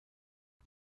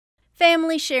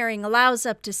Family sharing allows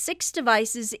up to 6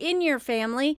 devices in your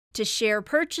family to share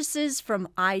purchases from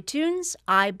iTunes,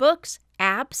 iBooks,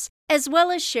 apps, as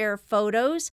well as share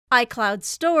photos, iCloud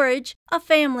storage, a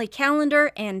family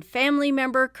calendar, and family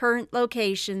member current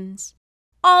locations.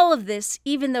 All of this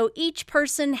even though each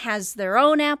person has their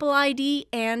own Apple ID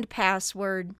and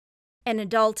password. An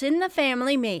adult in the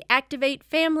family may activate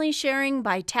family sharing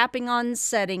by tapping on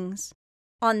Settings.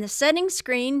 On the Settings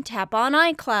screen, tap on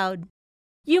iCloud.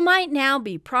 You might now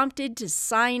be prompted to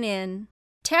sign in.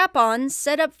 Tap on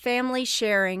Set up Family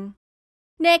Sharing.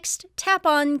 Next, tap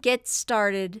on Get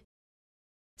Started.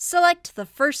 Select the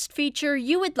first feature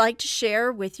you would like to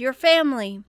share with your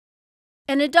family.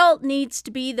 An adult needs to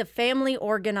be the family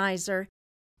organizer.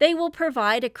 They will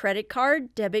provide a credit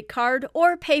card, debit card,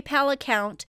 or PayPal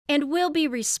account and will be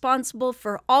responsible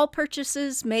for all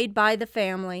purchases made by the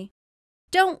family.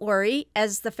 Don't worry,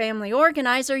 as the family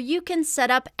organizer, you can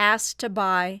set up Ask to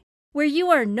Buy, where you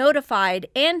are notified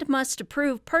and must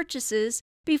approve purchases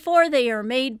before they are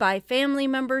made by family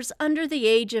members under the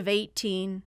age of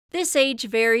 18. This age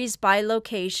varies by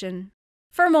location.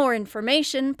 For more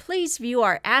information, please view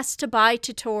our Ask to Buy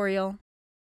tutorial.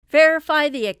 Verify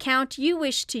the account you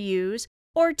wish to use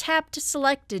or tap to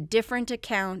select a different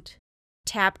account.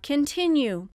 Tap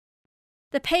Continue.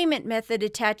 The payment method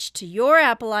attached to your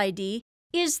Apple ID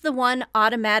is the one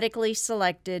automatically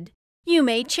selected. You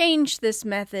may change this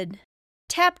method.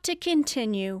 Tap to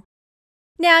continue.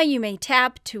 Now you may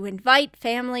tap to invite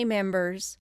family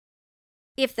members.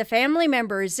 If the family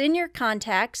member is in your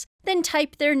contacts, then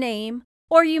type their name,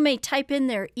 or you may type in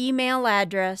their email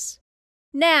address.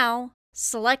 Now,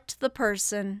 select the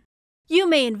person. You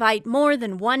may invite more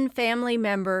than one family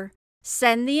member.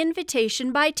 Send the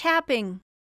invitation by tapping.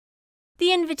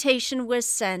 The invitation was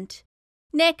sent.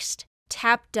 Next,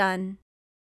 tap Done.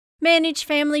 Manage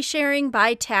family sharing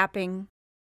by tapping.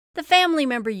 The family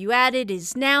member you added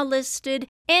is now listed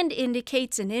and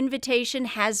indicates an invitation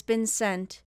has been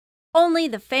sent. Only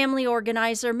the family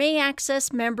organizer may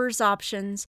access members'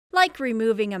 options, like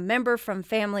removing a member from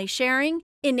family sharing,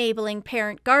 enabling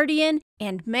parent guardian,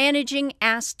 and managing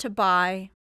Ask to Buy.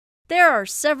 There are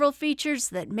several features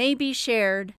that may be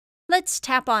shared. Let's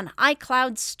tap on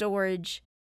iCloud storage.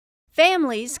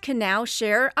 Families can now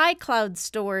share iCloud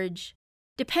storage.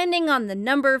 Depending on the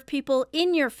number of people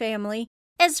in your family,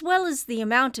 as well as the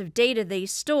amount of data they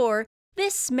store,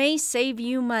 this may save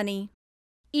you money.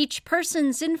 Each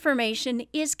person's information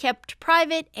is kept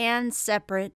private and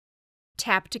separate.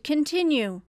 Tap to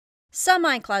continue. Some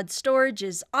iCloud storage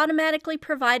is automatically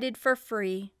provided for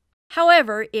free.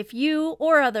 However, if you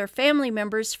or other family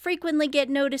members frequently get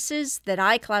notices that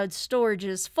iCloud storage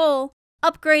is full,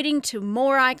 upgrading to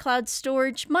more iCloud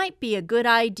storage might be a good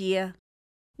idea.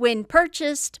 When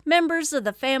purchased, members of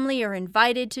the family are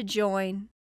invited to join.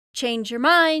 Change your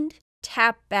mind,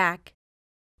 tap back.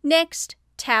 Next,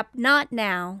 tap Not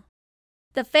Now.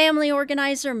 The family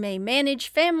organizer may manage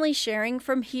family sharing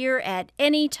from here at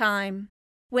any time.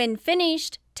 When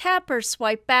finished, tap or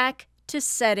swipe back to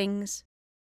Settings.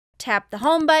 Tap the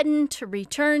Home button to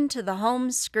return to the home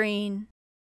screen.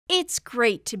 It's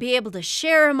great to be able to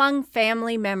share among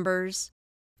family members.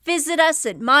 Visit us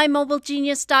at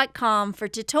mymobilegenius.com for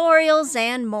tutorials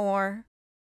and more.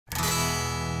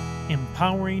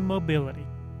 Empowering mobility.